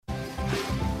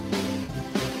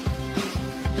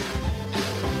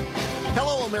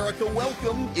America,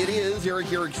 welcome. It is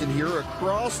Erick Erickson here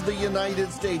across the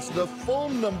United States. The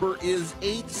phone number is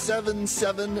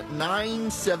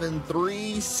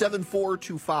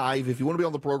 877-973-7425. If you want to be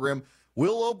on the program,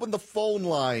 we'll open the phone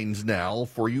lines now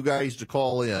for you guys to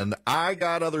call in. I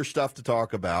got other stuff to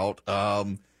talk about.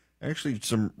 Actually,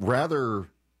 some rather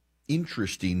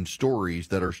interesting stories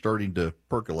that are starting to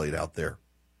percolate out there.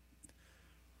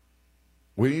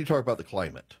 We need to talk about the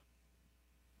climate.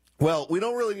 Well, we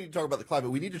don't really need to talk about the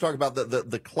climate. We need to talk about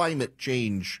the climate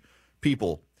change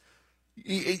people.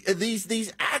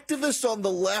 These activists on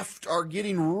the left are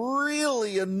getting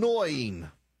really annoying.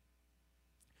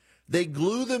 They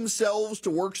glue themselves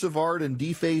to works of art and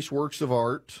deface works of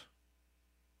art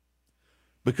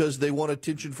because they want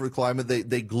attention for the climate.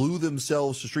 They glue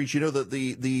themselves to streets. You know that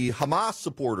the Hamas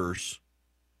supporters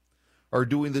are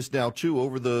doing this now too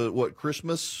over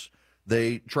Christmas.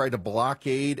 They tried to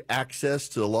blockade access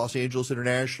to Los Angeles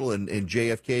International and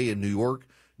JFK in New York,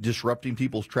 disrupting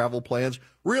people's travel plans.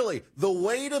 Really, the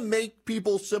way to make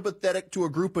people sympathetic to a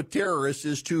group of terrorists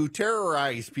is to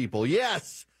terrorize people.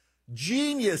 Yes,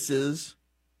 geniuses.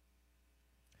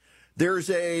 There's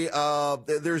a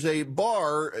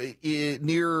bar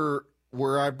near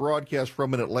where I broadcast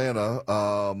from in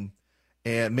Atlanta,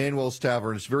 and Manuel's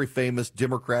Tavern. It's very famous,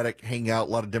 Democratic hangout.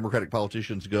 A lot of Democratic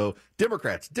politicians go,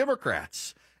 Democrats.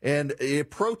 And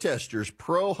protesters,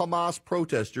 pro-Hamas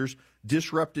protesters,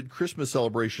 disrupted Christmas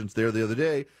celebrations there the other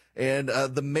day. And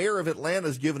the mayor of Atlanta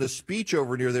has given a speech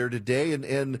over near there today,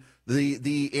 and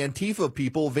the Antifa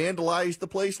people vandalized the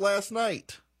place last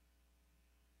night.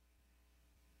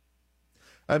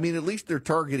 I mean, at least they're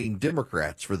targeting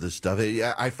Democrats for this stuff.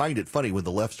 I find it funny when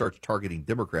the left starts targeting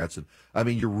Democrats. And I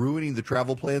mean, you're ruining the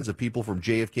travel plans of people from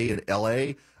JFK and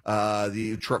L.A.,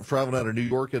 traveling out of New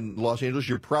York and Los Angeles.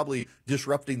 You're probably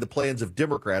disrupting the plans of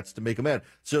Democrats to make them mad.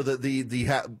 So that the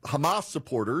Hamas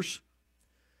supporters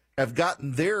have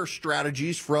gotten their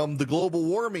strategies from the global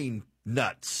warming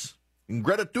nuts. And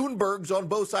Greta Thunberg's on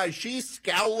both sides. She's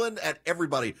scowling at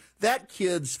everybody. That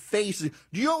kid's face. Do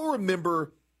you all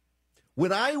remember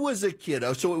when I was a kid?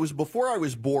 So it was before I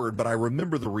was born, but I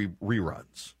remember the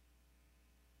reruns.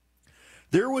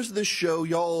 There was this show,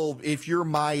 y'all, if you're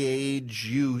my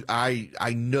age,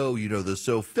 I know you know this.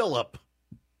 So Philip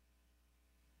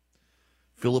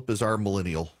is our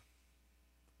millennial.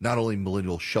 Not only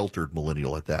millennial, sheltered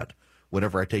millennial at that.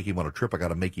 Whenever I take him on a trip, I got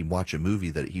to make him watch a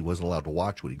movie that he wasn't allowed to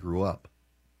watch when he grew up.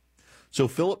 So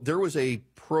Philip, there was a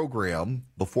program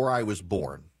before I was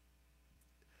born,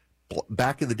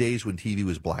 back in the days when TV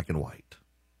was black and white.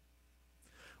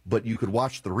 But you could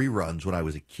watch the reruns when I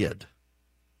was a kid.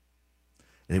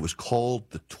 And it was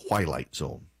called The Twilight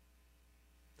Zone.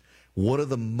 One of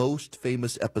the most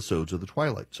famous episodes of The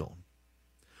Twilight Zone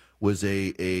was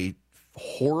a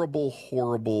horrible,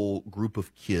 horrible group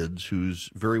of kids whose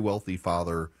very wealthy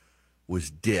father was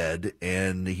dead,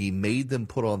 and he made them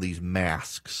put on these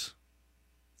masks.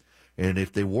 And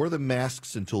if they wore the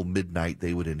masks until midnight,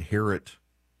 they would inherit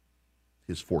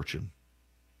his fortune.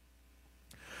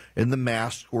 And the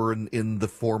masks were in the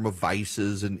form of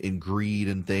vices and greed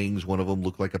and things. One of them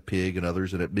looked like a pig and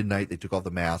others. And at midnight, they took off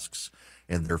the masks,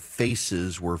 and their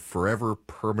faces were forever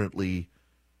permanently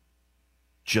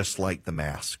just like the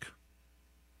mask.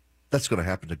 That's going to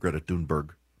happen to Greta Thunberg.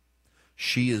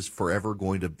 She is forever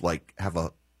going to have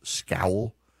a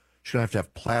scowl. She's going to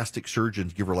have plastic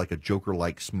surgeons give her a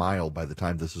Joker-like smile by the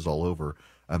time this is all over.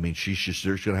 I mean, she's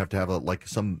going to have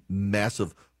some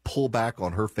massive pullback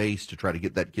on her face to try to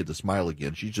get that kid to smile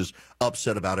again. She's just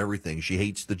upset about everything. She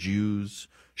hates the Jews.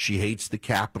 She hates the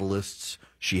capitalists.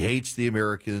 She hates the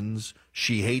Americans.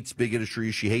 She hates big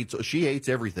industry. She hates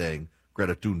everything,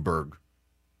 Greta Thunberg.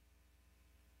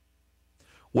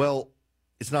 Well,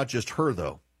 it's not just her,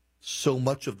 though. So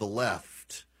much of the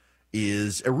left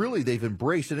is really, they've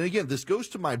embraced, and again, this goes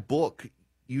to my book,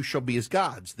 You Shall Be as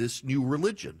Gods, this new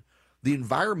religion. The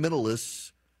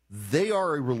environmentalists, they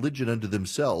are a religion unto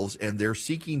themselves, and they're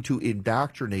seeking to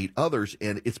indoctrinate others,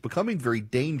 and it's becoming very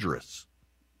dangerous.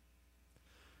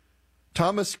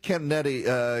 Thomas Kennetti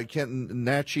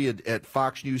at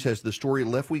Fox News has the story,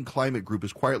 left-wing climate group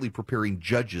is quietly preparing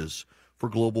judges for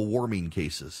global warming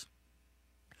cases.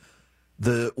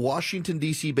 The Washington,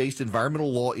 D.C.-based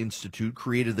Environmental Law Institute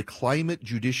created the Climate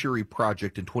Judiciary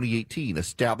Project in 2018,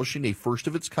 establishing a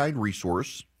first-of-its-kind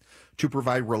resource to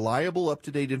provide reliable,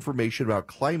 up-to-date information about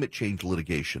climate change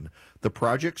litigation. The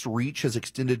project's reach has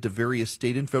extended to various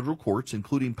state and federal courts,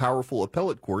 including powerful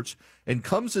appellate courts, and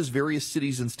comes as various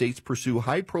cities and states pursue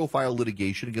high-profile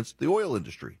litigation against the oil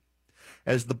industry.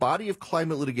 As the body of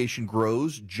climate litigation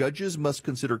grows, judges must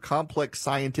consider complex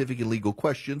scientific and legal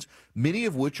questions, many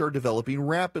of which are developing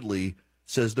rapidly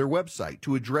says their website.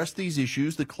 To address these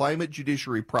issues, the Climate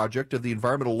Judiciary Project of the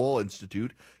Environmental Law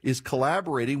Institute is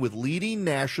collaborating with leading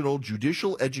national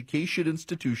judicial education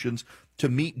institutions to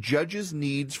meet judges'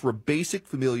 needs for basic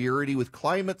familiarity with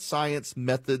climate science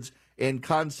methods and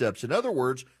concepts. In other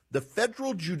words, the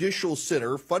Federal Judicial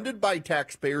Center, funded by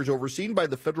taxpayers, overseen by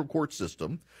the federal court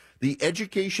system, the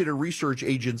Education and Research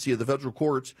Agency of the federal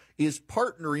courts, is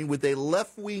partnering with a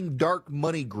left-wing dark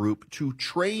money group to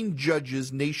train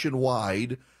judges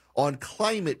nationwide on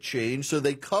climate change so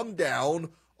they come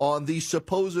down on the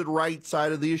supposed right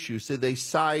side of the issue, so they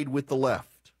side with the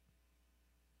left.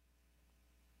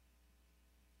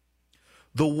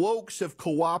 The wokes have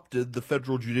co-opted the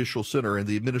Federal Judicial Center and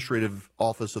the Administrative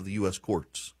Office of the U.S.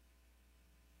 Courts.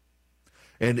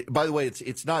 And by the way,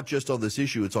 it's not just on this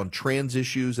issue. It's on trans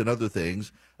issues and other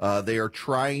things. They are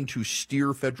trying to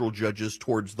steer federal judges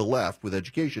towards the left with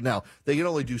education. Now, they can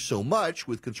only do so much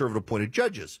with conservative-appointed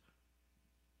judges.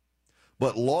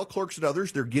 But law clerks and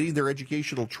others, they're getting their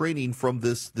educational training from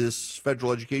this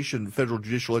Federal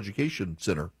Judicial Education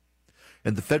Center.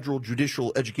 And the Federal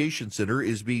Judicial Education Center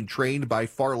is being trained by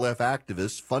far-left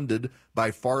activists funded by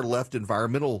far-left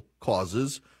environmental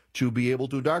causes to be able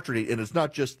to indoctrinate. And it's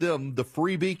not just them. The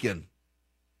Free Beacon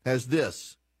has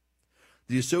this.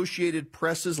 The Associated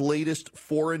Press's latest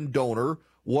foreign donor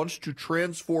wants to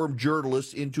transform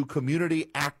journalists into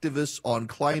community activists on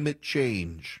climate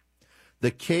change.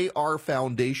 The KR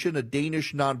Foundation, a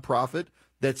Danish nonprofit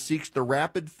that seeks the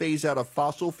rapid phase-out of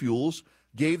fossil fuels,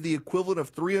 gave the equivalent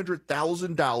of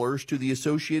 $300,000 to the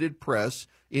Associated Press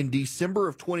in December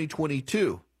of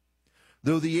 2022.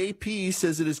 Though the AP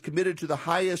says it is committed to the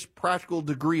highest practical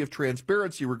degree of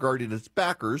transparency regarding its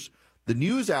backers, the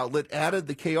news outlet added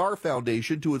the KR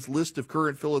Foundation to its list of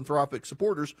current philanthropic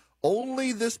supporters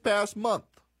only this past month.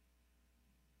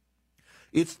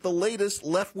 It's the latest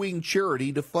left-wing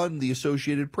charity to fund the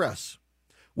Associated Press,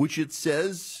 which it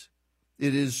says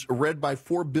it is read by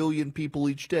 4 billion people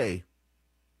each day.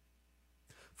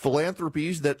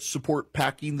 Philanthropies that support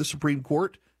packing the Supreme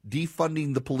Court,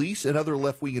 defunding the police, and other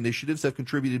left-wing initiatives have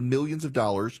contributed millions of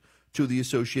dollars to the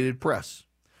Associated Press.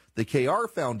 The KR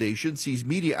Foundation sees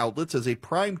media outlets as a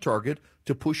prime target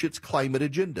to push its climate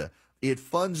agenda. It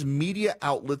funds media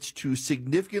outlets to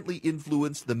significantly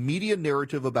influence the media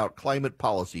narrative about climate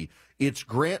policy. Its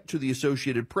grant to the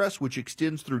Associated Press, which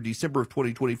extends through December of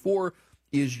 2024,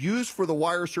 is used for the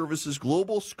Wire Service's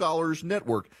Global Scholars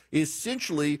Network.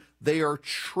 Essentially, they are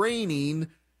training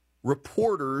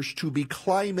reporters to be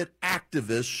climate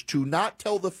activists, to not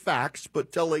tell the facts,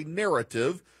 but tell a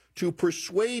narrative to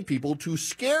persuade people, to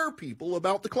scare people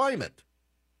about the climate.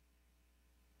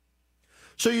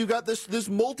 So you've got this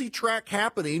multi-track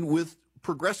happening with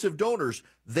progressive donors.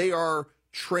 They are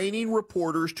training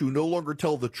reporters to no longer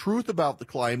tell the truth about the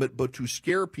climate, but to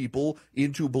scare people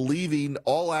into believing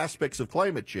all aspects of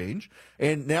climate change.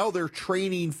 And now they're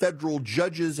training federal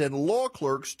judges and law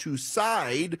clerks to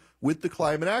side with the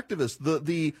climate activists.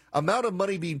 The amount of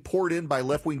money being poured in by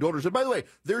left-wing donors, and by the way,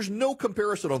 there's no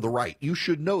comparison on the right. You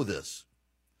should know this.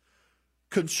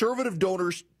 Conservative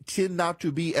donors tend not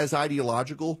to be as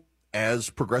ideological as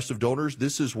progressive donors.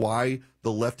 This is why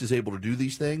the left is able to do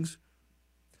these things.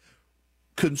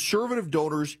 Conservative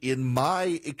donors, in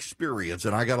my experience,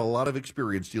 and I got a lot of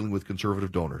experience dealing with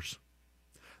conservative donors,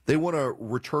 they want a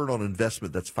return on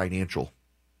investment that's financial.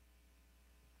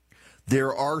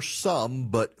 There are some,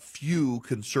 but few,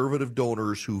 conservative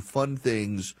donors who fund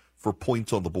things for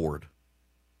points on the board.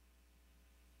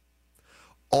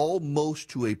 Almost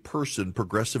to a person,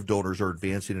 progressive donors are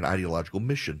advancing an ideological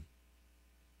mission.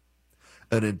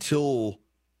 And until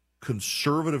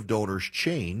conservative donors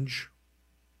change,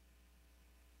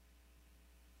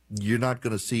 you're not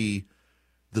going to see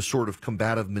the sort of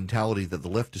combative mentality that the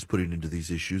left is putting into these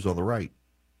issues on the right.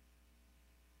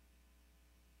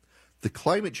 The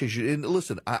climate change, and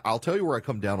listen, I'll tell you where I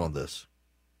come down on this.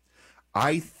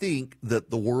 I think that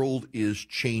the world is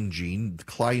changing, the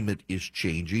climate is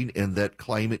changing, and that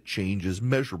climate change is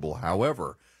measurable.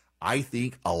 However, I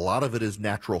think a lot of it is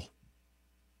natural.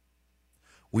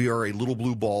 We are a little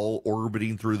blue ball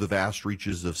orbiting through the vast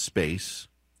reaches of space,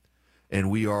 and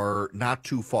we are not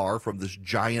too far from this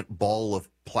giant ball of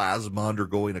plasma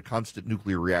undergoing a constant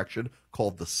nuclear reaction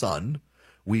called the sun.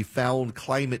 We found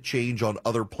climate change on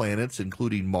other planets,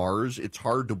 including Mars. It's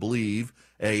hard to believe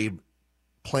a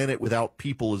planet without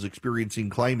people is experiencing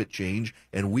climate change,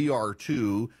 and we are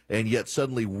too, and yet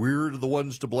suddenly we're the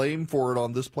ones to blame for it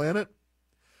on this planet.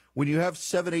 When you have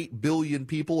 7-8 billion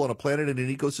people on a planet and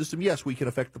an ecosystem, yes, we can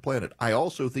affect the planet. I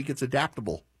also think it's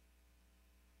adaptable.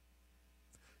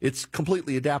 It's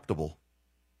completely adaptable.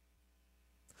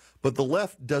 But the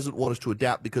left doesn't want us to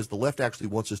adapt because the left actually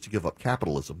wants us to give up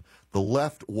capitalism. The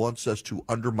left wants us to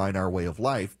undermine our way of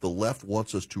life. The left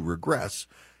wants us to regress.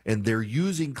 And they're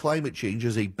using climate change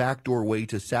as a backdoor way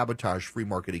to sabotage free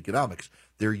market economics.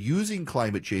 They're using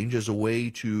climate change as a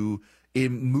way to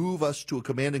move us to a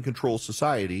command and control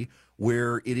society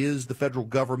where it is the federal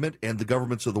government and the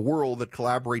governments of the world that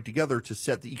collaborate together to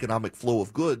set the economic flow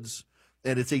of goods.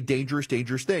 And it's a dangerous,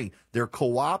 dangerous thing. They're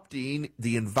co-opting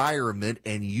the environment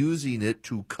and using it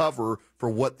to cover for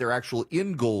what their actual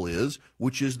end goal is,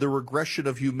 which is the regression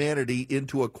of humanity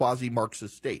into a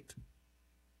quasi-Marxist state.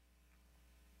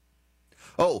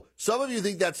 Oh, some of you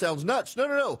think that sounds nuts.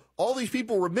 No. All these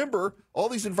people, remember, all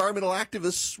these environmental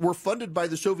activists were funded by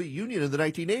the Soviet Union in the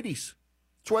 1980s.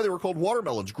 That's why they were called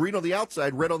watermelons, green on the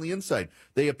outside, red on the inside.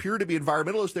 They appeared to be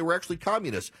environmentalists. They were actually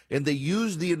communists, and they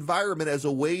used the environment as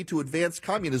a way to advance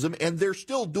communism, and they're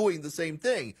still doing the same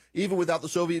thing, even without the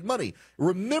Soviet money.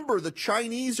 Remember, the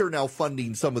Chinese are now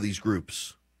funding some of these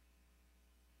groups.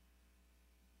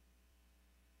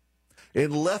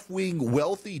 And left-wing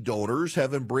wealthy donors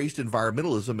have embraced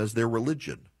environmentalism as their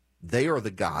religion. They are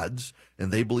the gods,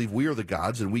 and they believe we are the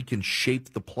gods, and we can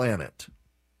shape the planet.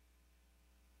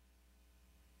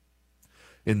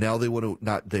 And now they want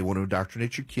to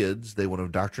indoctrinate your kids. They want to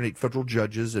indoctrinate federal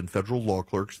judges and federal law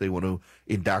clerks. They want to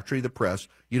indoctrinate the press.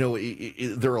 You know,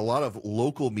 there are a lot of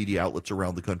local media outlets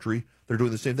around the country. They're doing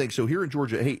the same thing. So here in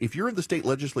Georgia, hey, if you're in the state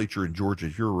legislature in Georgia,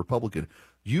 if you're a Republican,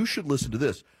 you should listen to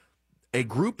this. A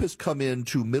group has come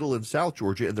into Middle and South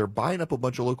Georgia, and they're buying up a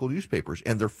bunch of local newspapers,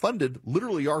 and they're funded,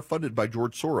 literally are funded by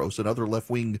George Soros and other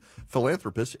left-wing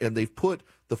philanthropists, and they've put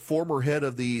the former head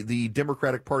of the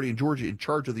Democratic Party in Georgia in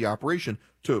charge of the operation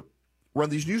to run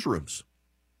these newsrooms.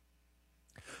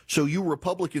 So you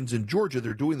Republicans in Georgia,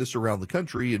 they're doing this around the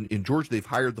country. In Georgia, they've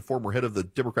hired the former head of the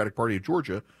Democratic Party of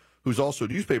Georgia, who's also a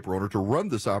newspaper owner, to run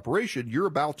this operation. You're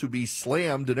about to be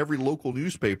slammed in every local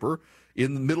newspaper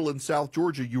in Middle and South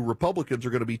Georgia. You Republicans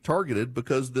are going to be targeted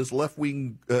because this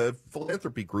left-wing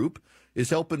philanthropy group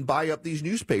is helping buy up these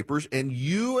newspapers, and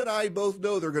you and I both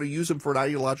know they're going to use them for an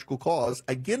ideological cause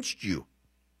against you.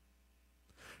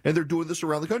 And they're doing this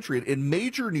around the country. And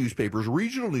major newspapers,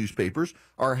 regional newspapers,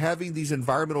 are having these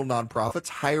environmental nonprofits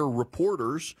hire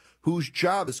reporters whose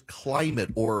job is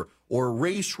climate or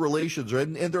race relations,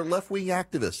 and they're left-wing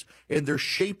activists, and they're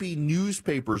shaping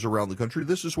newspapers around the country.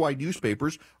 This is why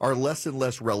newspapers are less and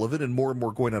less relevant and more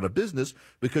going out of business,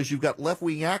 because you've got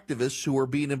left-wing activists who are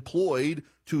being employed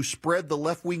to spread the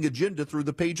left-wing agenda through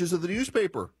the pages of the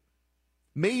newspaper.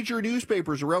 Major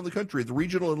newspapers around the country at the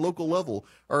regional and local level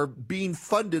are being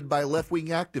funded by left-wing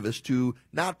activists to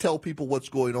not tell people what's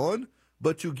going on,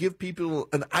 but to give people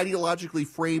an ideologically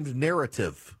framed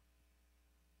narrative.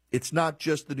 It's not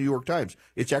just the New York Times.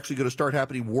 It's actually going to start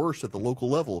happening worse at the local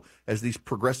level as these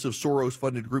progressive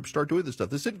Soros-funded groups start doing this stuff.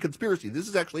 This isn't conspiracy. This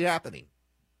is actually happening.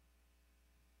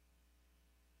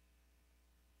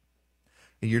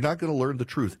 And you're not going to learn the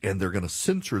truth, and they're going to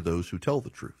censor those who tell the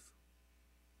truth.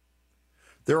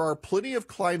 There are plenty of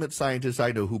climate scientists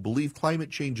I know who believe climate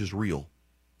change is real,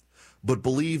 but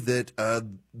believe that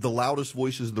the loudest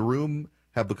voices in the room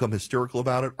have become hysterical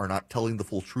about it, are not telling the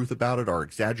full truth about it, are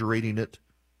exaggerating it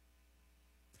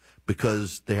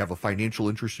because they have a financial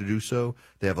interest to do so.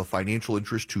 They have a financial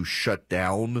interest to shut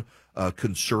down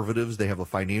conservatives. They have a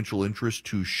financial interest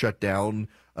to shut down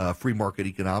free market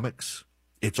economics.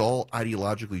 It's all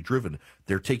ideologically driven.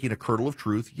 They're taking a kernel of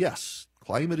truth. Yes,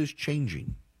 climate is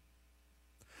changing.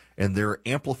 And they're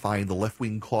amplifying the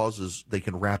left-wing causes they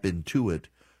can wrap into it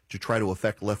to try to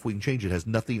affect left-wing change. It has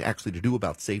nothing actually to do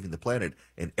about saving the planet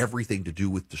and everything to do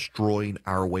with destroying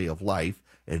our way of life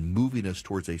and moving us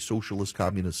towards a socialist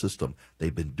communist system.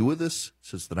 They've been doing this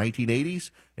since the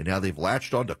 1980s, and now they've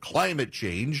latched on to climate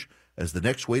change as the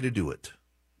next way to do it.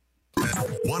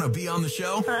 Want to be on the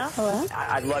show? Hello?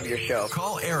 I love your show.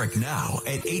 Call Eric now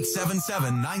at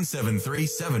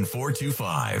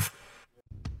 877-973-7425.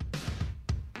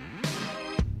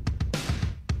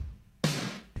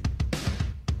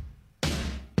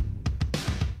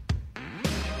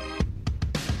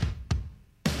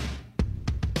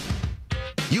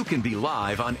 You can be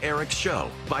live on Eric's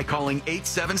show by calling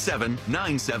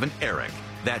 877-97-ERIC.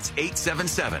 That's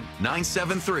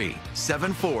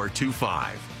 877-973-7425.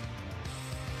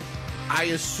 I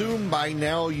assume by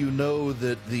now you know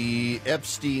that the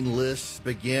Epstein list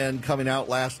began coming out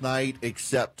last night,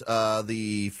 except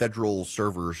the federal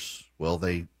servers, well,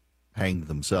 they hanged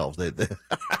themselves. They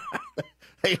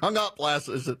hung up last.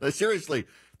 Seriously,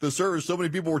 the servers, so many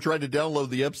people were trying to download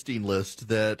the Epstein list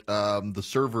that the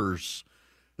servers,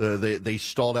 they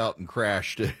stalled out and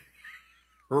crashed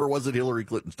or was it Hillary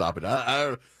Clinton stopping?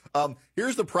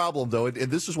 Here's the problem, though, and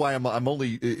this is why I'm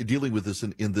only dealing with this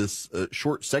in this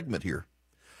short segment here.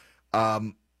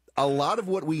 A lot of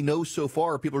what we know so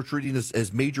far, people are treating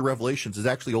as major revelations, is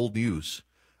actually old news.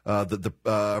 The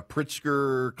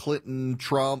Pritzker, Clinton,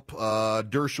 Trump,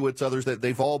 Dershowitz, others, that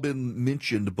they've all been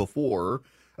mentioned before,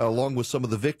 along with some of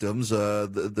the victims,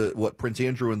 what Prince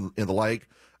Andrew and the like.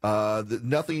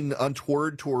 Nothing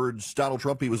untoward towards Donald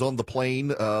Trump. He was on the plane,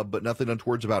 but nothing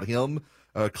untowards about him.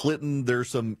 Clinton, there's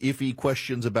some iffy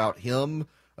questions about him.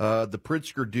 The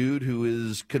Pritzker dude, who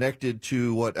is connected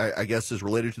to what I guess is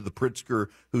related to the Pritzker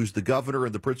who's the governor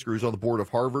and the Pritzker who's on the board of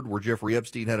Harvard, where Jeffrey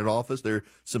Epstein had an office. There are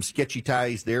some sketchy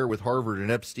ties there with Harvard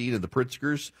and Epstein and the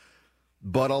Pritzkers.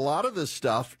 But a lot of this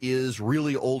stuff is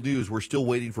really old news. We're still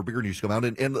waiting for bigger news to come out.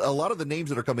 And a lot of the names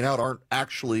that are coming out aren't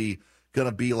actually going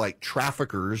to be like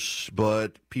traffickers,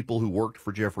 but people who worked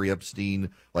for Jeffrey Epstein,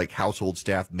 like household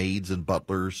staff, maids and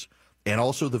butlers, and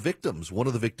also the victims. One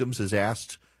of the victims has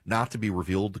asked not to be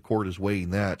revealed. The court is weighing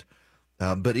that.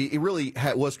 But it really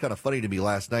was kind of funny to me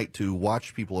last night to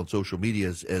watch people on social media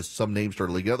as some names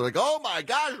started leaking out. They're like, oh, my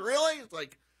gosh, really? It's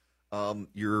like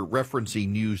you're referencing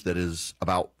news that is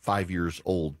about 5 years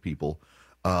old, people.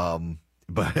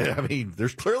 But, I mean,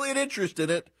 there's clearly an interest in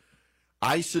it.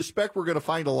 I suspect we're going to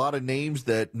find a lot of names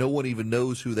that no one even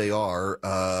knows who they are,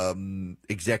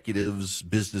 executives,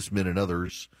 businessmen, and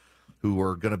others, who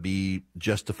are going to be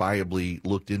justifiably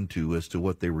looked into as to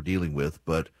what they were dealing with.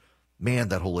 But, man,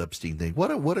 that whole Epstein thing,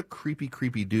 what a creepy,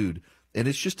 creepy dude. And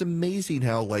it's just amazing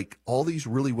how, like, all these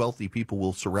really wealthy people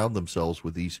will surround themselves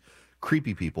with these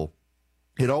creepy people.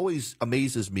 It always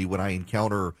amazes me when I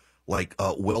encounter, like,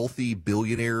 wealthy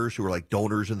billionaires who are, like,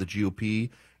 donors in the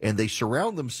GOP, and they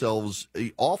surround themselves,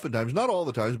 oftentimes, not all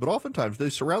the times, but oftentimes,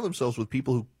 they surround themselves with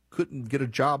people who couldn't get a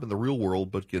job in the real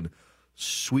world but can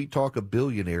sweet talk a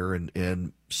billionaire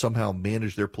and somehow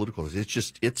manage their political.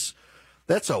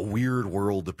 That's a weird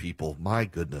world of people. My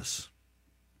goodness.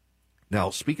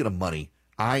 Now, speaking of money,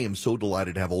 I am so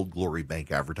delighted to have Old Glory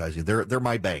Bank advertising. They're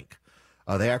my bank.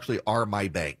 They actually are my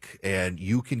bank, and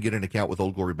you can get an account with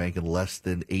Old Glory Bank in less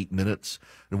than 8 minutes.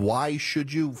 And why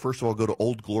should you? First of all, go to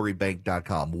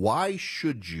oldglorybank.com. Why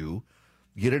should you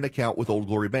get an account with Old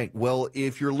Glory Bank? Well,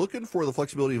 if you're looking for the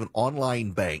flexibility of an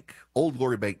online bank, Old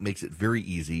Glory Bank makes it very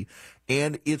easy,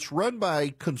 and it's run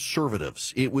by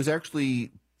conservatives. It was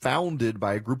actually founded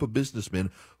by a group of businessmen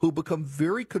who become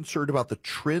very concerned about the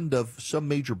trend of some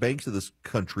major banks in this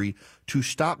country to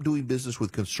stop doing business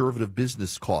with conservative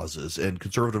business causes and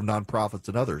conservative nonprofits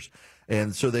and others.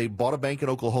 And so they bought a bank in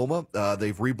Oklahoma.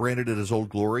 They've rebranded it as Old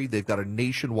Glory. They've got a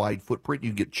nationwide footprint.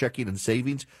 You can get checking and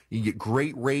savings. You can get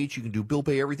great rates. You can do bill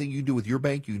pay. Everything you can do with your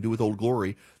bank, you can do with Old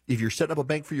Glory. If you're setting up a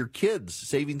bank for your kids,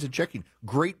 savings and checking,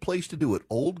 great place to do it.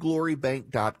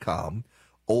 oldglorybank.com.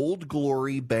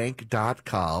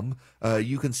 oldglorybank.com.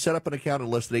 You can set up an account in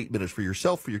less than 8 minutes for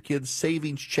yourself, for your kids,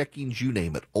 savings, checkings, you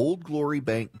name it.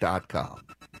 oldglorybank.com.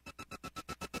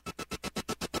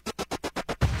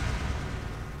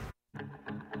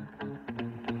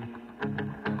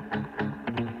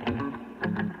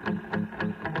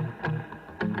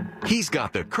 He's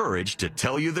got the courage to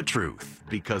tell you the truth,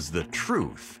 because the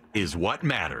truth is what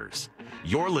matters.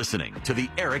 You're listening to The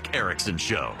Erick Erickson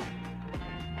Show.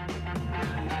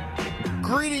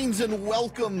 Greetings and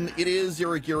welcome. It is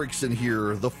Erick Erickson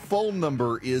here. The phone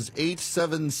number is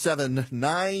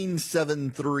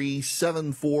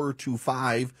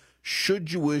 877-973-7425.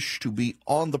 Should you wish to be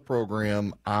on the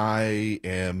program, I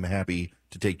am happy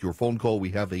to take your phone call.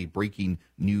 We have a breaking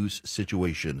news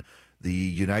situation. The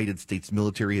United States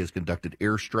military has conducted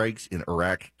airstrikes in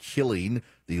Iraq, killing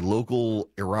the local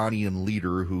Iranian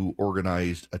leader who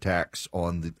organized attacks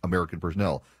on the American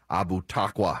personnel. Abu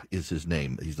Taqwa is his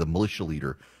name. He's the militia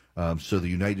leader. So the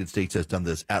United States has done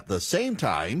this. At the same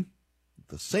time,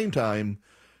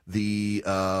 the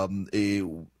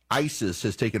ISIS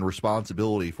has taken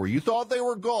responsibility for. You thought they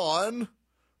were gone.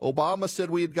 Obama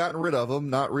said we had gotten rid of them.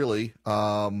 Not really.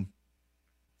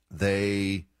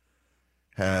 They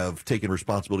have taken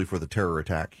responsibility for the terror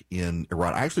attack in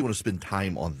Iran. I actually want to spend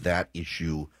time on that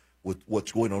issue with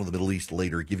what's going on in the Middle East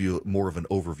later, give you more of an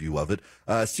overview of it.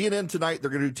 CNN tonight,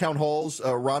 they're going to do town halls.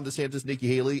 Ron DeSantis,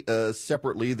 Nikki Haley,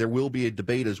 separately. There will be a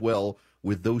debate as well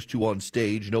with those two on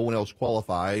stage. No one else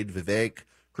qualified. Vivek,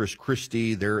 Chris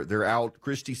Christie, they're out.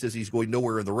 Christie says he's going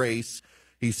nowhere in the race.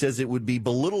 He says it would be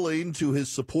belittling to his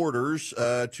supporters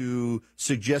to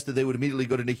suggest that they would immediately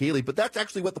go to Nikki Haley, but that's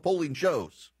actually what the polling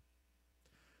shows.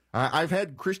 I've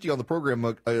had Christie on the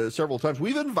program several times.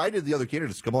 We've invited the other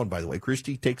candidates to come on, by the way.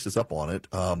 Christie takes us up on it.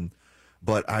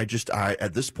 But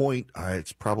at this point,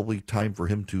 it's probably time for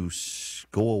him to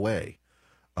go away.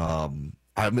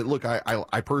 I mean, look,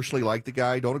 I personally like the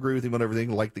guy. Don't agree with him on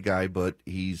everything. Like the guy, but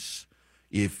if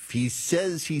he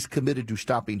says he's committed to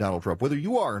stopping Donald Trump, whether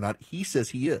you are or not, he says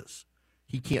he is.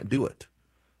 He can't do it.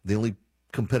 The only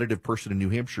competitive person in New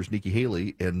Hampshire is Nikki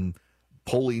Haley, and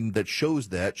polling that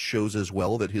shows as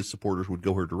well that his supporters would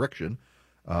go her direction.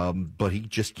 But he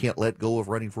just can't let go of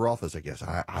running for office, I guess.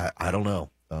 I don't know.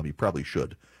 He probably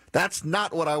should. That's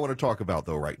not what I want to talk about,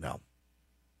 though, right now.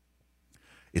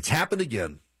 It's happened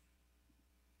again.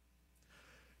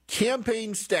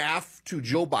 Campaign staff to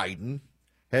Joe Biden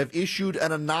have issued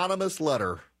an anonymous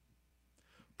letter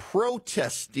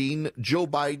protesting Joe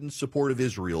Biden's support of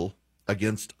Israel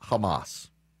against Hamas.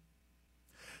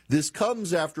 This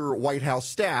comes after White House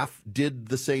staff did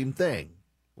the same thing.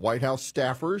 White House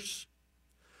staffers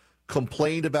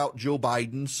complained about Joe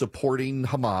Biden supporting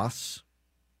Hamas,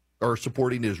 or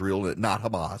supporting Israel, not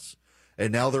Hamas,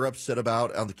 and now they're upset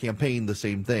about on the campaign the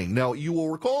same thing. Now, you will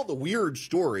recall the weird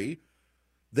story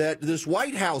that this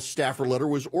White House staffer letter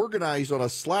was organized on a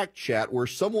Slack chat where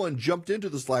someone jumped into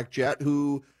the Slack chat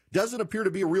who doesn't appear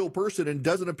to be a real person and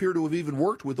doesn't appear to have even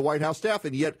worked with the White House staff,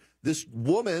 and yet this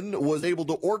woman was able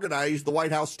to organize the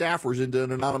White House staffers into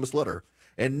an anonymous letter.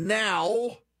 And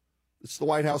now it's the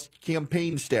White House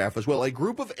campaign staff as well. A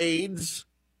group of aides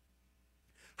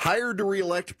hired to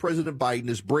reelect President Biden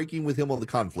is breaking with him on the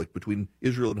conflict between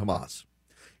Israel and Hamas.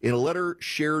 In a letter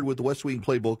shared with the West Wing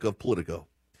playbook of Politico,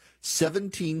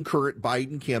 17 current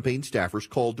Biden campaign staffers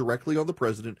called directly on the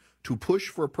president to push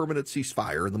for a permanent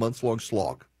ceasefire in the months-long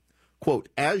slog. Quote,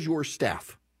 as your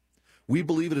staff, we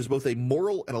believe it is both a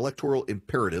moral and electoral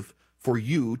imperative for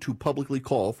you to publicly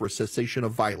call for a cessation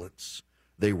of violence,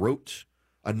 they wrote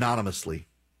anonymously.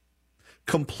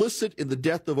 Complicit in the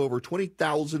death of over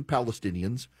 20,000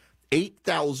 Palestinians,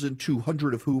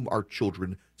 8,200 of whom are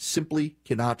children, simply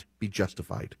cannot be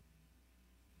justified.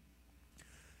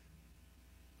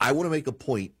 I want to make a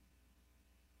point,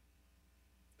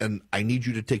 and I need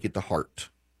you to take it to heart.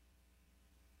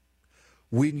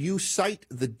 When you cite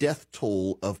the death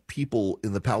toll of people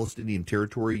in the Palestinian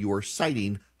territory, you are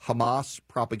citing Hamas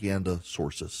propaganda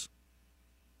sources.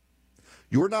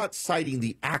 You're not citing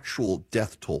the actual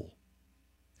death toll.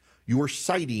 You are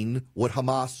citing what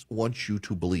Hamas wants you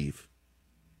to believe.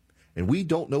 And we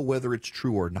don't know whether it's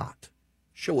true or not.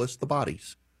 Show us the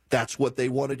bodies. That's what they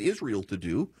wanted Israel to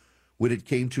do when it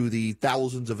came to the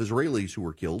thousands of Israelis who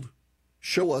were killed.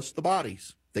 Show us the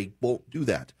bodies. They won't do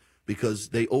that because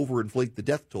they overinflate the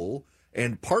death toll.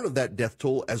 And part of that death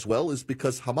toll as well is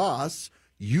because Hamas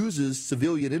uses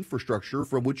civilian infrastructure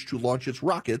from which to launch its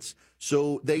rockets.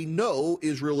 So they know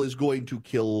Israel is going to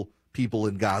kill people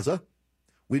in Gaza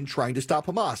when trying to stop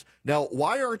Hamas. Now,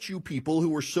 why aren't you people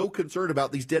who are so concerned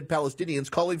about these dead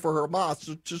Palestinians calling for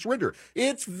Hamas to surrender?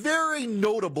 It's very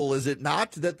notable, is it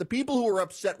not, that the people who are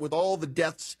upset with all the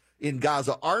deaths in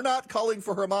Gaza are not calling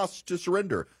for Hamas to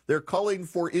surrender. They're calling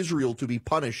for Israel to be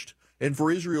punished and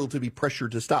for Israel to be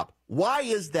pressured to stop. Why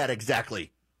is that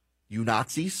exactly, you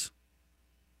Nazis?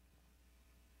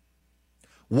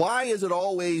 Why is it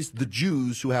always the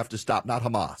Jews who have to stop, not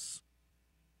Hamas?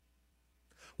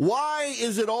 Why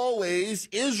is it always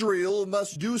Israel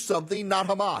must do something, not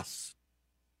Hamas?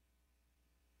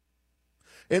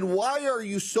 And why are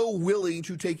you so willing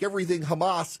to take everything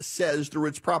Hamas says through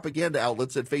its propaganda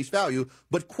outlets at face value,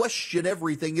 but question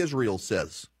everything Israel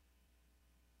says?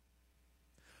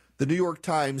 The New York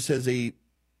Times has a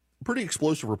pretty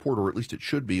explosive report, or at least it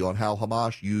should be, on how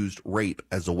Hamas used rape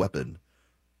as a weapon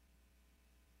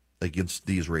against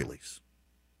the Israelis,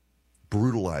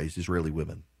 brutalized Israeli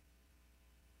women.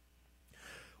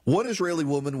 One Israeli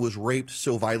woman was raped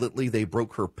so violently they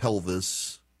broke her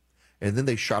pelvis, and then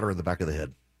they shot her in the back of the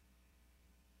head.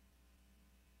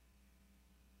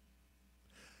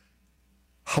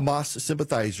 Hamas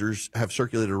sympathizers have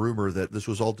circulated a rumor that this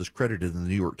was all discredited and the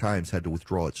New York Times had to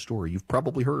withdraw its story. You've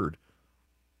probably heard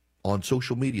on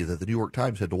social media that the New York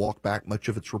Times had to walk back much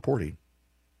of its reporting.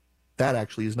 That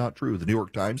actually is not true. The New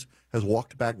York Times has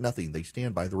walked back nothing. They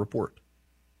stand by the report.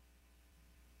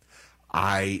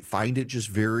 I find it just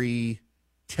very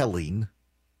telling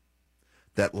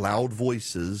that loud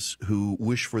voices who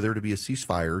wish for there to be a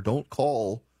ceasefire don't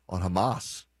call on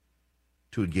Hamas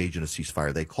to engage in a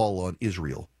ceasefire. They call on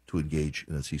Israel to engage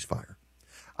in a ceasefire.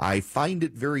 I find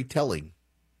it very telling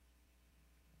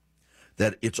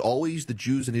that it's always the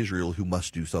Jews in Israel who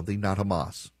must do something, not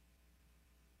Hamas.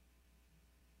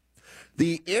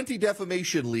 The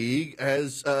Anti-Defamation League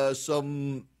has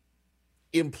some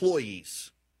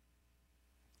employees.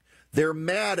 They're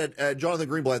mad at Jonathan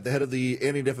Greenblatt, the head of the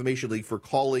Anti-Defamation League, for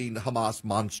calling Hamas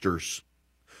monsters,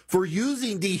 for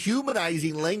using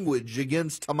dehumanizing language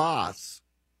against Hamas.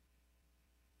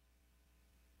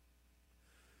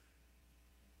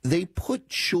 They put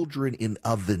children in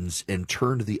ovens and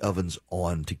turned the ovens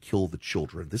on to kill the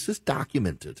children. This is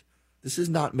documented. This is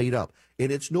not made up.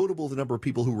 And it's notable the number of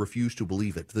people who refuse to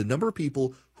believe it, the number of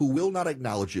people who will not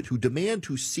acknowledge it, who demand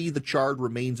to see the charred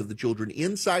remains of the children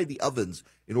inside the ovens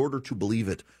in order to believe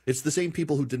it. It's the same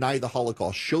people who deny the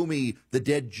Holocaust. Show me the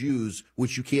dead Jews,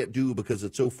 which you can't do because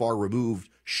it's so far removed.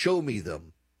 Show me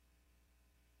them.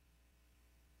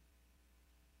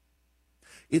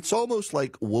 It's almost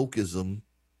like wokeism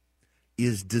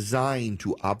is designed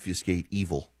to obfuscate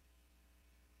evil.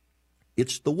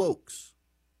 It's the wokes,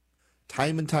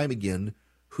 time and time again,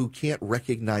 who can't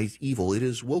recognize evil. It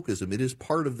is wokeism. It is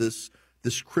part of this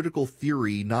critical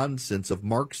theory nonsense of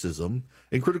Marxism.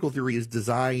 And critical theory is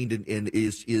designed and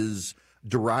is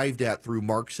derived at through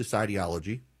Marxist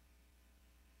ideology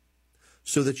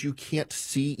so that you can't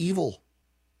see evil.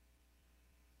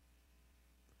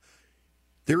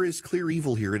 There is clear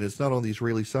evil here, and it's not on the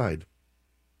Israeli side.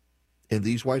 And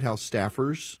these White House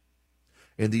staffers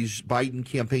and these Biden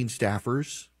campaign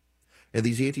staffers and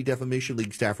these Anti-Defamation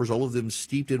League staffers, all of them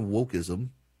steeped in wokeism,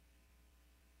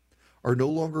 are no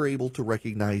longer able to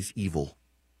recognize evil.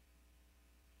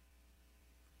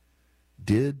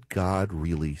 Did God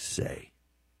really say?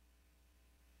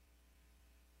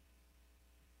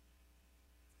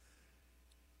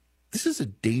 This is a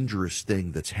dangerous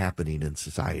thing that's happening in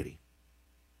society.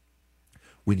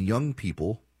 When young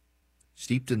people,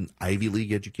 steeped in Ivy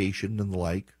League education and the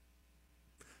like,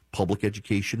 public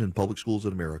education in public schools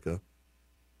in America,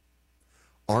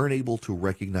 aren't able to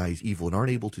recognize evil and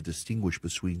aren't able to distinguish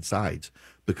between sides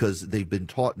because they've been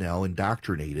taught now,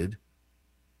 indoctrinated,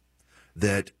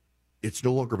 that it's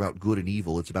no longer about good and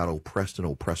evil, it's about oppressed and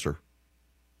oppressor.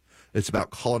 It's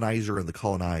about colonizer and the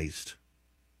colonized.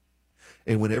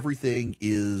 And when everything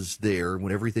is there,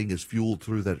 when everything is fueled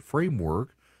through that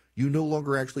framework, you no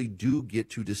longer actually do get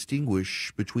to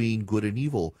distinguish between good and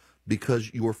evil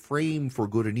because your frame for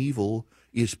good and evil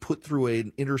is put through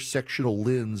an intersectional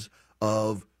lens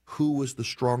of who was the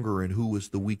stronger and who was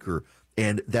the weaker.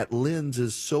 And that lens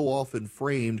is so often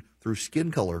framed through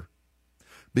skin color.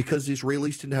 Because the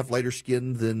Israelis tend to have lighter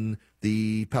skin than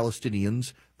the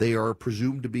Palestinians, they are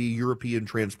presumed to be European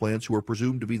transplants who are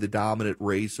presumed to be the dominant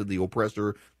race and the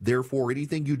oppressor. Therefore,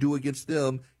 anything you do against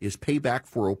them is payback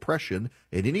for oppression.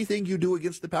 And anything you do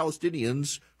against the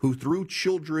Palestinians who threw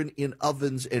children in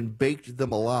ovens and baked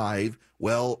them alive,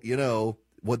 well, you know,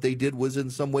 what they did was in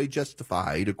some way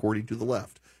justified according to the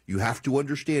left. You have to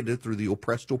understand it through the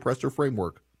oppressed-oppressor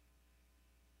framework.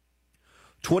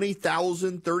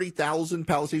 20,000, 30,000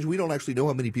 Palestinians. We don't actually know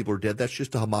how many people are dead. That's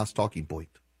just a Hamas talking point.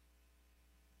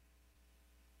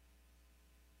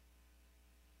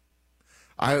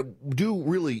 I do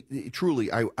really,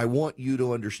 truly, I want you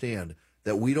to understand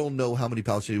that we don't know how many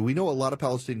Palestinians. We know a lot of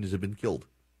Palestinians have been killed.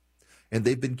 And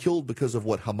they've been killed because of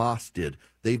what Hamas did.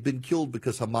 They've been killed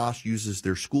because Hamas uses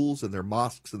their schools and their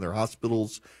mosques and their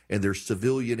hospitals and their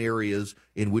civilian areas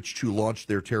in which to launch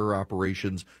their terror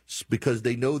operations because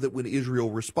they know that when Israel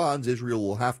responds, Israel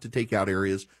will have to take out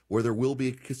areas where there will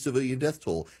be a civilian death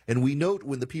toll. And we note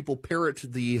when the people parrot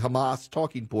the Hamas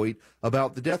talking point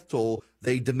about the death toll,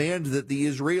 they demand that the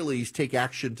Israelis take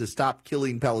action to stop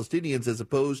killing Palestinians as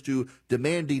opposed to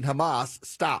demanding Hamas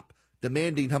stop,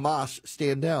 demanding Hamas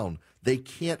stand down. They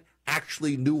can't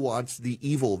actually nuance the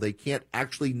evil. They can't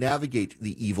actually navigate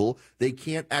the evil. They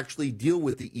can't actually deal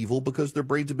with the evil because their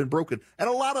brains have been broken. And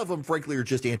a lot of them, frankly, are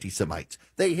just anti-Semites.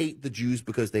 They hate the Jews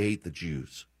because they hate the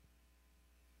Jews.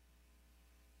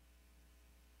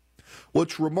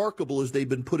 What's remarkable is they've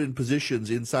been put in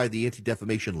positions inside the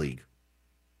Anti-Defamation League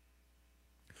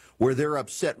where they're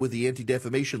upset with the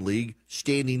Anti-Defamation League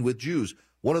standing with Jews.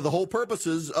 One of the whole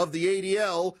purposes of the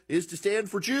ADL is to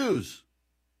stand for Jews.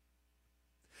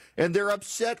 And they're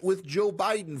upset with Joe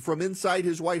Biden from inside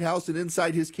his White House and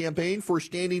inside his campaign for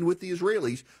standing with the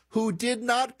Israelis, who did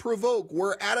not provoke,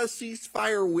 were at a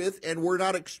ceasefire with, and were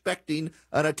not expecting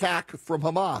an attack from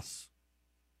Hamas.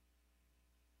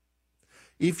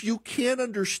 If you can't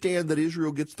understand that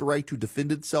Israel gets the right to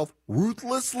defend itself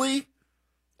ruthlessly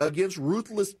against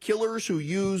ruthless killers who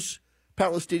use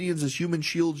Palestinians as human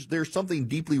shields, there's something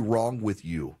deeply wrong with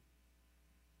you.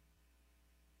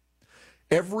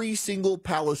 Every single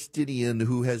Palestinian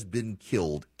who has been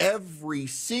killed, every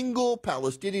single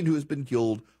Palestinian who has been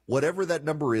killed, whatever that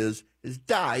number is, has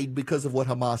died because of what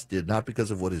Hamas did, not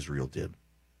because of what Israel did.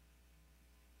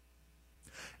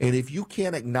 And if you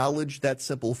can't acknowledge that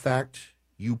simple fact,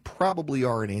 you probably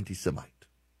are an anti-Semite.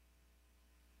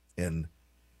 And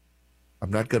I'm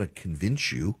not going to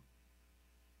convince you,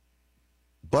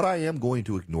 but I am going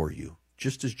to ignore you,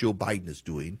 just as Joe Biden is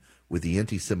doing with the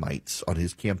anti-Semites on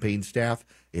his campaign staff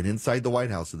and inside the White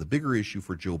House. And the bigger issue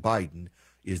for Joe Biden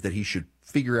is that he should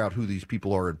figure out who these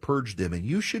people are and purge them. And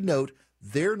you should note,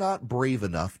 they're not brave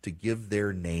enough to give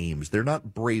their names. They're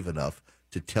not brave enough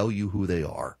to tell you who they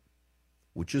are,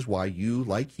 which is why you,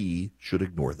 like he, should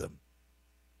ignore them.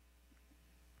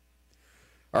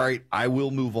 All right, I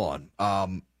will move on.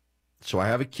 So I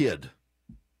have a kid.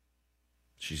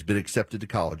 She's been accepted to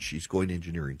college. She's going to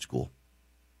engineering school.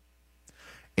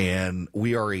 And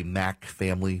we are a Mac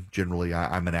family, generally.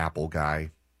 I'm an Apple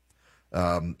guy.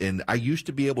 And I used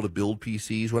to be able to build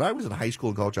PCs. When I was in high school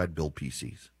and college, I'd build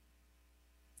PCs.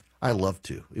 I loved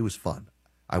to. It was fun.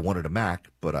 I wanted a Mac,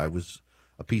 but I was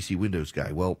a PC Windows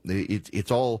guy. Well,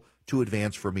 it's all too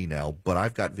advanced for me now, but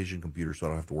I've got Vision computers, so I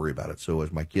don't have to worry about it. So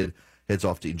as my kid heads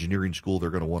off to engineering school, they're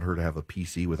going to want her to have a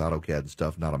PC with AutoCAD and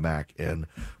stuff, not a Mac. And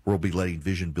we'll be letting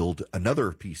Vision build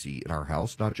another PC in our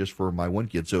house, not just for my one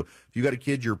kid. So if you got a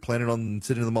kid, you're planning on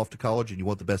sending them off to college and you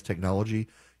want the best technology,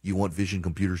 you want Vision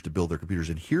computers to build their computers.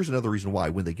 And here's another reason why.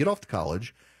 When they get off to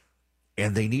college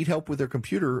and they need help with their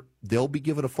computer, they'll be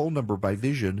given a phone number by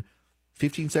Vision.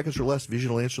 15 seconds or less,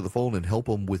 Vision will answer the phone and help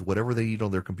them with whatever they need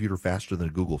on their computer faster than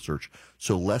a Google search.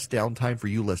 So less downtime for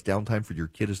you, less downtime for your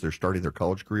kid as they're starting their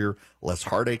college career, less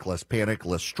heartache, less panic,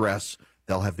 less stress.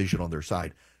 They'll have Vision on their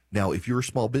side. Now, if you're a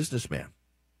small businessman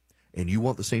and you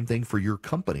want the same thing for your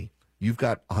company, you've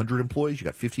got 100 employees, you've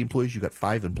got 50 employees, you've got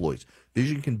 5 employees.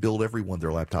 Vision can build everyone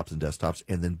their laptops and desktops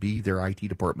and then be their IT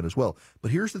department as well.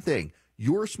 But here's the thing.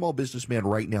 You're a small businessman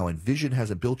right now and Vision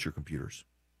hasn't built your computers,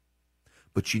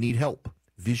 but you need help.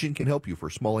 Vision can help you for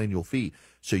a small annual fee.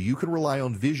 So you can rely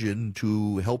on Vision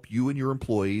to help you and your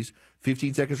employees.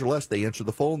 15 seconds or less, they answer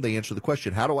the phone, they answer the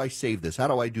question, how do I save this? How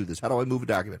do I do this? How do I move a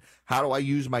document? How do I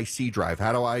use my C drive?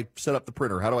 How do I set up the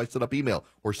printer? How do I set up email?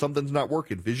 Or something's not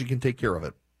working. Vision can take care of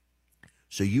it.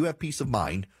 So you have peace of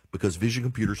mind because Vision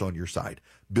Computer's on your side.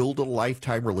 Build a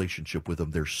lifetime relationship with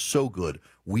them. They're so good.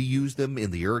 We use them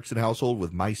in the Erickson household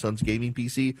with my son's gaming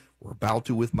PC. We're about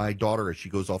to with my daughter as she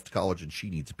goes off to college and she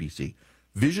needs a PC.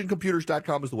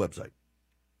 VisionComputers.com is the website.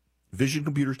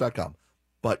 VisionComputers.com.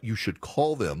 But you should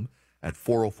call them at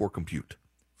 404-COMPUTE.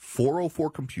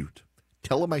 404-COMPUTE.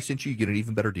 Tell them I sent you. You get an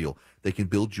even better deal. They can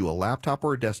build you a laptop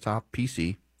or a desktop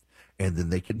PC, and then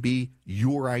they can be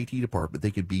your IT department.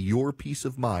 They can be your peace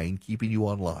of mind keeping you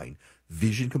online.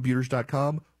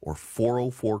 VisionComputers.com or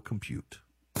 404-COMPUTE.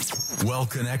 Well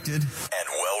connected and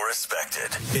well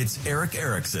respected. It's Erick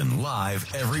Erickson live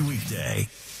every weekday.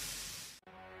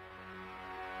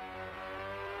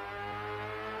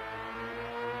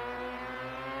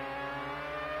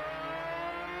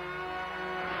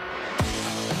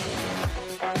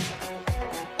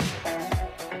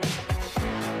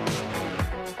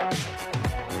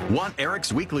 Want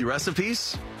Eric's weekly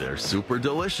recipes? They're super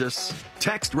delicious.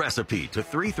 Text recipe to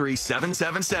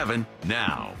 33777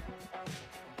 now.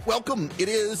 Welcome. It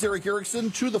is Erick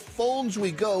Erickson. To the phones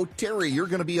we go. Terry, you're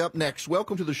going to be up next.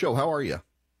 Welcome to the show. How are you?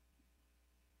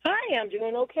 Hi, I'm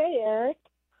doing okay, Eric.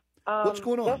 What's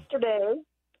going on? Yesterday,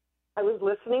 I was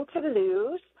listening to the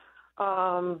news.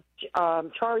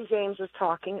 Charlie James was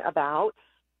talking about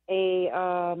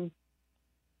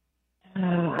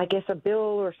I guess a bill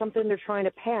or something they're trying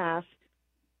to pass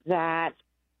that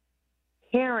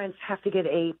parents have to get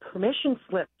a permission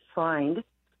slip signed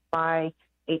by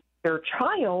their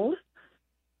child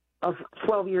of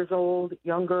 12 years old,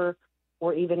 younger,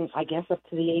 or even, I guess, up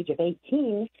to the age of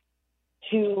 18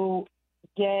 to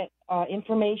get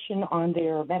information on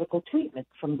their medical treatment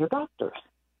from their doctors.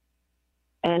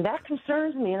 And that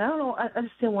concerns me, and I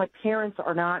understand why parents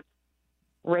are not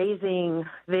raising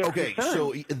their okay, concerns.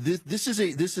 so this is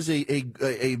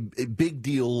a big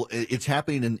deal. It's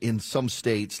happening in some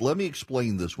states. Let me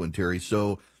explain this one, Terry.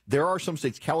 So there are some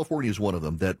states, California is one of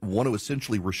them, that want to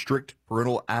essentially restrict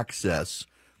parental access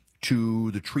to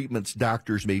the treatments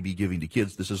doctors may be giving to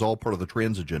kids. This is all part of the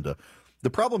trans agenda. The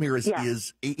problem here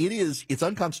is it's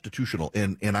unconstitutional,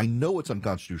 and I know it's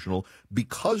unconstitutional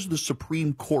because the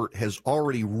Supreme Court has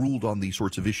already ruled on these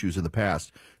sorts of issues in the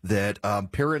past that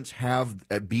parents have,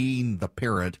 being the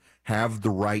parent, have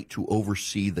the right to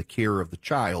oversee the care of the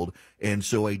child, and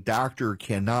so a doctor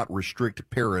cannot restrict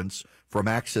parents from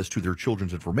access to their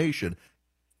children's information,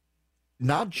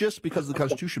 not just because of the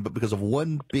Constitution, but because of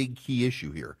one big key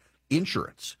issue here,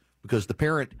 insurance, because the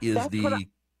parent is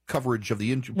coverage of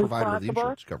the provider of the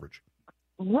insurance coverage.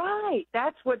 Right.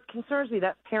 That's what concerns me,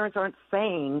 that parents aren't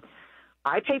saying,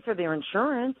 I pay for their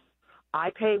insurance,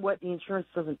 I pay what the insurance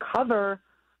doesn't cover,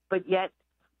 but yet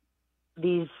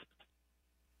these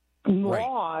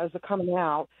laws are coming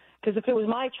out. Because if it was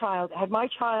my child,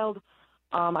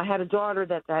 I had a daughter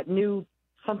that knew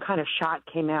some kind of shot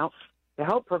came out to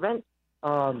help prevent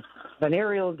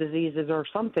venereal diseases or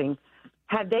something.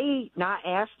 Had they not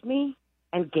asked me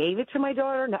and gave it to my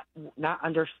daughter, not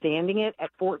understanding it at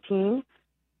 14,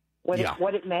 what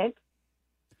it meant,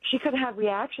 she could have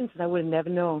reactions, and I would have never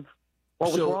known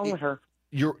what was wrong with her.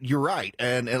 You're right,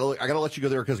 and I got to let you go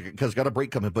there because got a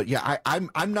break coming. But yeah,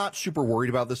 I'm not super worried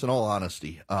about this in all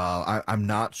honesty. I'm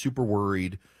not super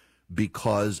worried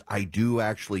because I do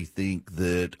actually think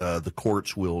that the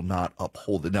courts will not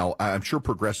uphold it. Now, I'm sure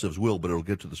progressives will, but it'll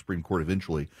get to the Supreme Court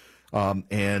eventually.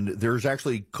 And there's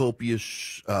actually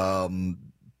copious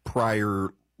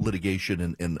prior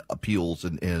litigation and appeals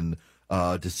and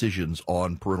decisions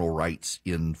on parental rights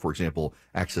in, for example,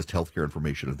 access to healthcare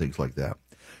information and things like that.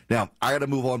 Now, I got to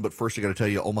move on, but first I got to tell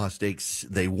you, Omaha Steaks,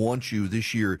 they want you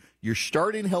this year. You're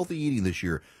starting healthy eating this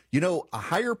year. You know, a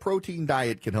higher protein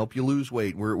diet can help you lose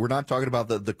weight. We're not talking about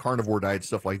the carnivore diet,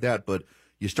 stuff like that, but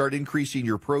you start increasing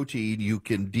your protein, you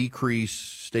can decrease,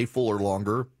 stay fuller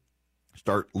longer,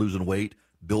 start losing weight,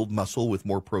 build muscle with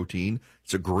more protein.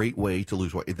 It's a great way to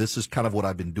lose weight. This is kind of what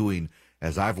I've been doing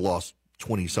as I've lost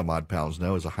 20-some-odd pounds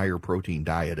now, is a higher protein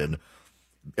diet, and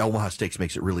Omaha Steaks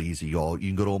makes it really easy, y'all. You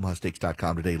can go to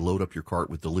omahasteaks.com today, load up your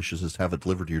cart with deliciousness, have it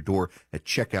delivered to your door. At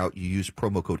checkout, you use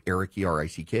promo code ERICK,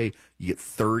 E-R-I-C-K. You get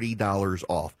 $30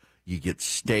 off. You get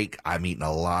steak. I'm eating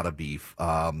a lot of beef.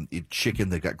 Chicken,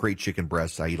 they've got great chicken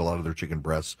breasts. I eat a lot of their chicken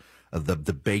breasts. The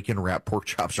bacon-wrapped pork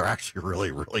chops are actually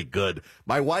really, really good.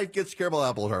 My wife gets caramel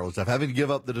apple tartlets. I'm having to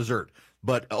give up the dessert.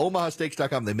 But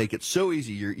omahasteaks.com, they make it so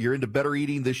easy. You're into better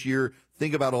eating this year.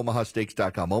 Think about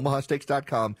omahasteaks.com.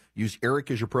 Omahasteaks.com. Use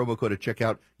Eric as your promo code at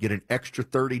checkout. Get an extra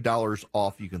 $30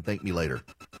 off. You can thank me later.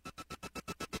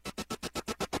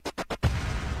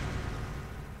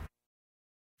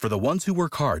 For the ones who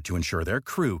work hard to ensure their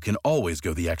crew can always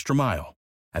go the extra mile,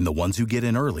 and the ones who get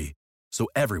in early so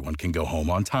everyone can go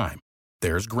home on time,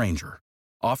 there's Grainger,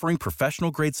 offering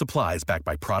professional-grade supplies backed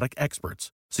by product experts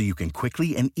so you can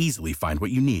quickly and easily find what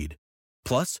you need.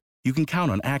 Plus, you can count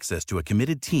on access to a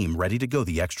committed team ready to go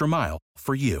the extra mile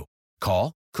for you.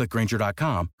 Call, click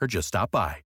Grainger.com, or just stop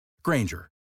by. Grainger,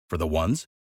 for the ones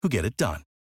who get it done.